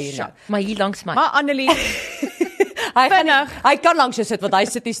 just so you know. Maar hier langs my. Maar Annelie, hy kan langs jou sit, want hy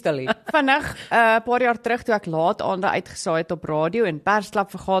sit nie stil nie. Vinnig, 'n paar jaar terug toe ek laat aande uitgesaai het op radio en persklap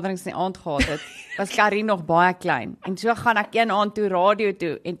vergaderings in die aand gehad het, was Carrie nog baie klein. En so gaan ek een aand toe radio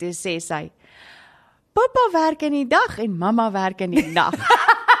toe en toe sê sy, Papa werk in die dag en mamma werk in die nag.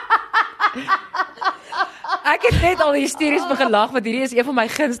 Ek het net al hysteries begin lag, want hierdie is een van my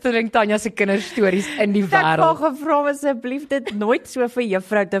gunsteling Tanya se kinderstories in die wêreld. Ek wou gevra asseblief dit nooit so vir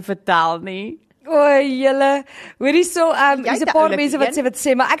juffrou te vertel nie. O, julle, hoorie so, is 'n paar mense wat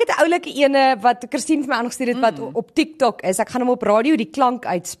sê, maar ek het 'n oulike ene wat Christine vir my aangestuur het wat op TikTok is. Ek gaan hom op radio die klank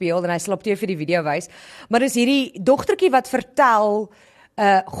uitspeel en hy sal op TV die video wys. Maar dis hierdie dogtertjie wat vertel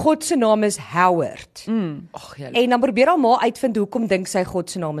God se naam is Howard. Ag julle. En dan probeer haar ma uitvind hoekom dink sy God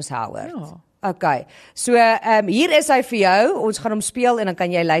se naam is Howard. Ja. Okay. So hier is hy vir jou. Ons gaan hom speel en dan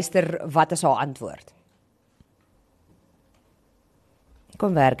kan jy luister wat is haar antwoord.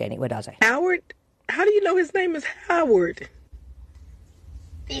 Kom werk nie, wat daar sê. Howard? How do you know his name is Howard?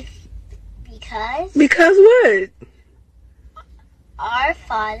 Because Because what? our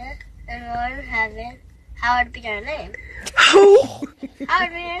Father who art in heaven, hallowed be thy name. Who?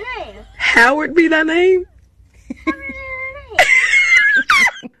 Hallowed be thy name. Howard be thy name? Hallowed be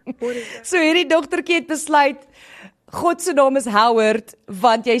thy name. So hierdie dogtertjie het besluit God se naam is Howard,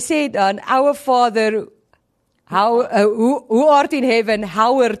 want jy sê dan our Father Who art in heaven,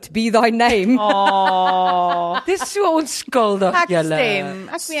 Howard be thy name. Dis so onskuldig, Ek julle. stem.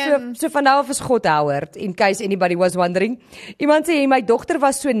 Ek meen, So van nou af is God Howard, in case anybody was wondering. Iemand sê, my dogter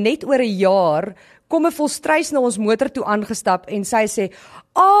was so net oor 'n jaar, kom 'n volstruis na ons motor toe aangestap en sy sê,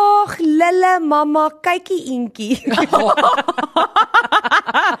 ag, Lille, mamma, kykie eentjie.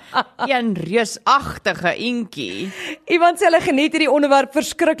 een reusagtige eentjie. Iemand sê hulle geniet hierdie onderwerp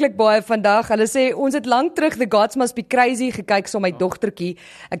verskriklik baie vandag. Hulle sê ons het lank terug The Gods Must Be Crazy gekyk saam met my dogtertjie.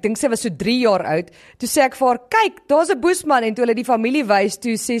 Ek dink sy was so 3 jaar oud. Toe sê ek vir haar, kyk, daar's 'n boesman en toe hulle die familie wys,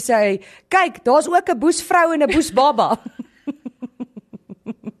 toe sê sy, kyk, daar's ook 'n boesvrou en 'n boesbaba.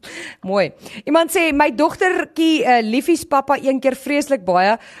 Mooi. Iemand sê my dogtertjie liefies pappa een keer vreeslik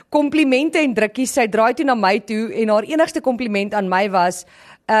baie komplimente en drukkies. Sy draai toe na my toe en haar enigste kompliment aan my was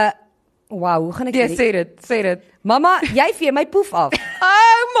wow, hoe gaan ek Sê dit. Mamma, jy vee my poef af.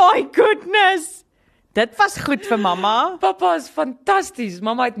 Oh my goodness. Dit was goed vir mamma. Papa is fantasties.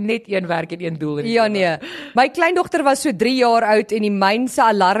 Mamma het net een werk en een doel in die Ja lewe. nee. My kleindogter was so 3 jaar oud en die myn se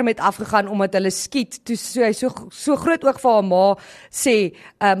alarm het afgegaan omdat hulle skiet. Toe sy so groot oog vir haar ma sê,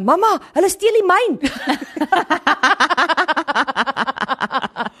 mamma, hulle steel die myn.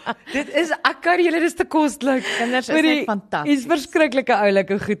 Dit is, ek kan julle, dis te koslik. Kinders is net fantasties. Dis verskriklike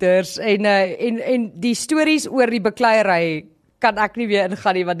oulike goeters en die stories oor die bekleierery kan ek nie weer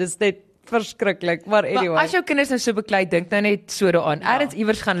ingaan nie want dit is net verskriklik, maar anyway. Maar as jou kinders nou so beklei, dink nou net so daaraan. Ergens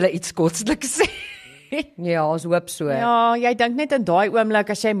iewers gaan hulle iets kosliks sê. Ja, ons hoop so. Ja, jy dink net in daai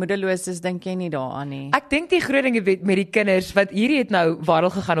oomblik as jy moedeloos is, dink jy nie daaraan nie. Ek dink die groot ding met die kinders, want hierdie het nou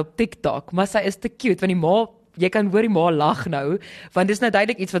viral gegaan op TikTok, maar sy is te cute, want die ma, jy kan hoor die ma lag nou, want dis nou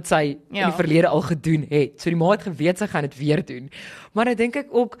duidelik iets wat sy in die verlede al gedoen het. So die ma het geweet sy gaan dit weer doen. Maar nou dink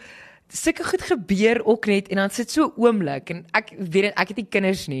ek ook, sulke goed gebeur ook net en dan sit so oomblik en ek weet ek het nie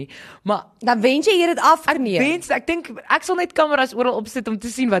kinders nie, maar dan wens jy dit afgeneem. Ek dink ek sal net kameras oral opsit om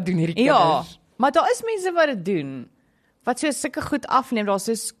te sien wat doen hierdie kinders. Ja, maar daar is mense wat dit doen. Wat so sulke goed afneem, daar's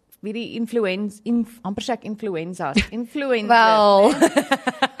soos hierdie amper sê ek influenzas. Wel,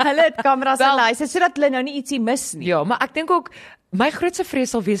 Hulle het kameras en lyse sodat hulle nou nie ietsie mis nie. Ja, maar ek dink ook my grootste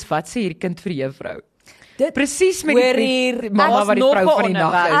vrees sal wees wat sê hierdie kind vir juffrou. dit Presies met hoor die hier, mamma wat die nog vrou een van die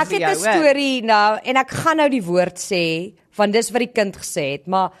nag onderwerp. is. ek het 'n storie nou en ek gaan nou die woord sê van dis wat die kind gesê het,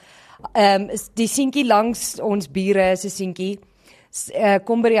 maar die seentjie langs ons bure is 'n seentjie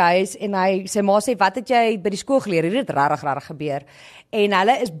kom by die huis en sy ma sê wat het jy by die skool geleer? Dit het regtig gebeur. En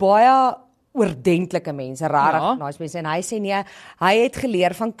hulle is baie oordentlike mense, regtig nice mense en hy sê nee, hy het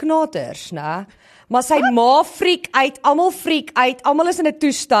geleer van knaters, né? Maar sy ma freak uit, almal is in 'n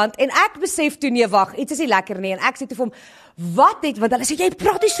toestand en ek besef toe nee wag, iets is nie lekker nie en ek sê toe vir hom wat het, want hulle sê jy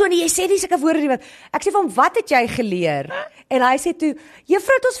praat nie so nie, jy sê nie sulke woorde nie, want ek sê vir hom wat het jy geleer? En hy sê toe,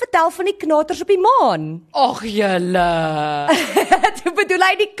 juffrou het ons vertel van die knaters op die maan. Ag julle. Toe bedoel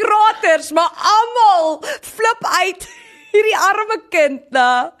hy die kraters, maar almal flip uit hierdie arme kind,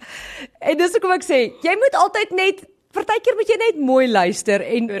 né? En dis hoekom ek sê, jy moet altyd net partykeer moet jy net mooi luister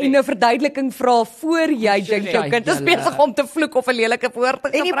en 'n verduideliking vra voor jy dink jou kind is besig om te vloek of 'n lelike woord te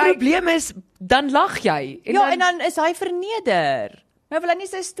gebruik. En die probleem is dan lag jy. En dan is hy verneder. Nou wil hy nie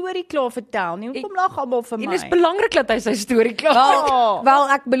sy storie klaar vertel nie. Hoekom lag almal vir my? En dit is belangrik dat hy sy storie klaar. Wel,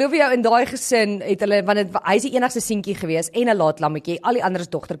 ek beloof jou in daai gesin het hulle want hy's die enigste seentjie gewees en 'n laatlammetjie, al die ander is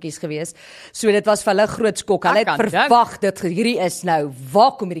dogtertjies gewees. So dit was vir hulle 'n groot skok. Hulle het verwag dit hierdie is nou,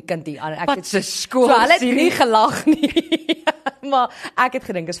 waar kom hierdie kind hier aan? Wat 'n skool. So hulle het nie gelag nie. Maar ek het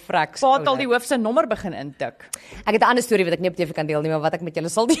gedink is vrek. Pa het al die hoof se nommer begin intik. Ek het 'n ander storie wat ek nie op TV kan deel nie, maar wat ek met julle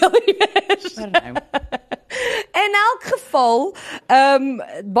sal deel. In elk geval,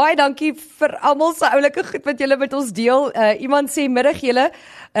 baie dankie vir almal se oulike goed wat julle met ons deel. Iemand sê middag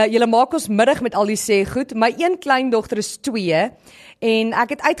julle maak ons middag met al die sê goed. My een kleindogter is 2 en ek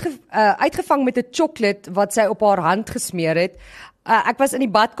het uitgevang met 'n chocolate wat sy op haar hand gesmeer het. Ek was in die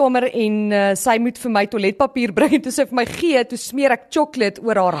badkamer en sy moet vir my toiletpapier bring en toe sy vir my gee, toe smeer ek chocolate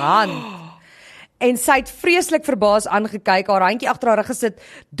oor haar hand. En sy het vreeslik verbaas aangekyk, haar handjie agter haar rug gesit,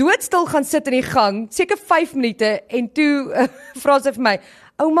 doodstil gaan sit in die gang, seker 5 minute en toe vra sy vir my,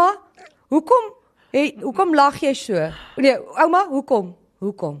 ouma, hoekom lag jy so? Nee, ouma, hoekom?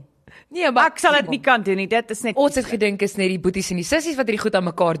 Nee, maar ek sal dit nie kan doen nie. Dit is net ons het gedink is net die boeties en die sissies wat hierdie goed aan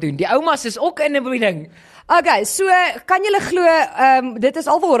mekaar doen. Die oumas is ook in 'n beding. Okay, so kan julle glo, dit is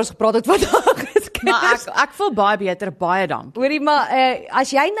alwaar ons gepraat het vandag. Maar ek voel baie beter, baie dankie. Hoorie, maar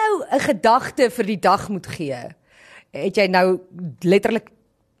as jy nou 'n gedagte vir die dag moet gee, het jy nou letterlik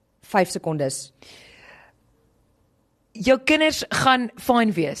 5 sekondes. Jou kinders gaan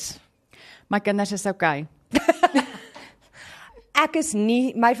fyn wees. My kinders is okay.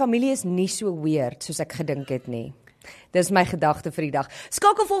 my familie is nie so weird soos ek gedink het nie. Dis my gedagte vir die dag.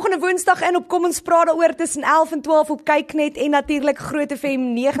 Skakel volgende Woensdag in op Kom Ons Praat Daaroor tussen 11 en 12 op Kyknet en natuurlik Groot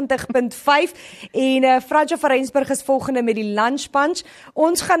FM 90.5 en Fransja van Rensburg is volgende met die Lunch Punch.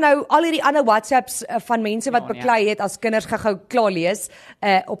 Ons gaan nou al hierdie ander WhatsApps van mense wat beklei het as kinders gou klaar lees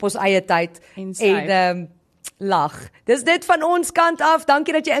op ons eie tyd en lag. Dis dit van ons kant af.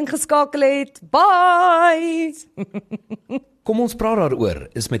 Dankie dat jy ingeskakel het. Bye! Kom ons praat daaroor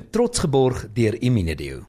is met trots geborg deur Iminedeo.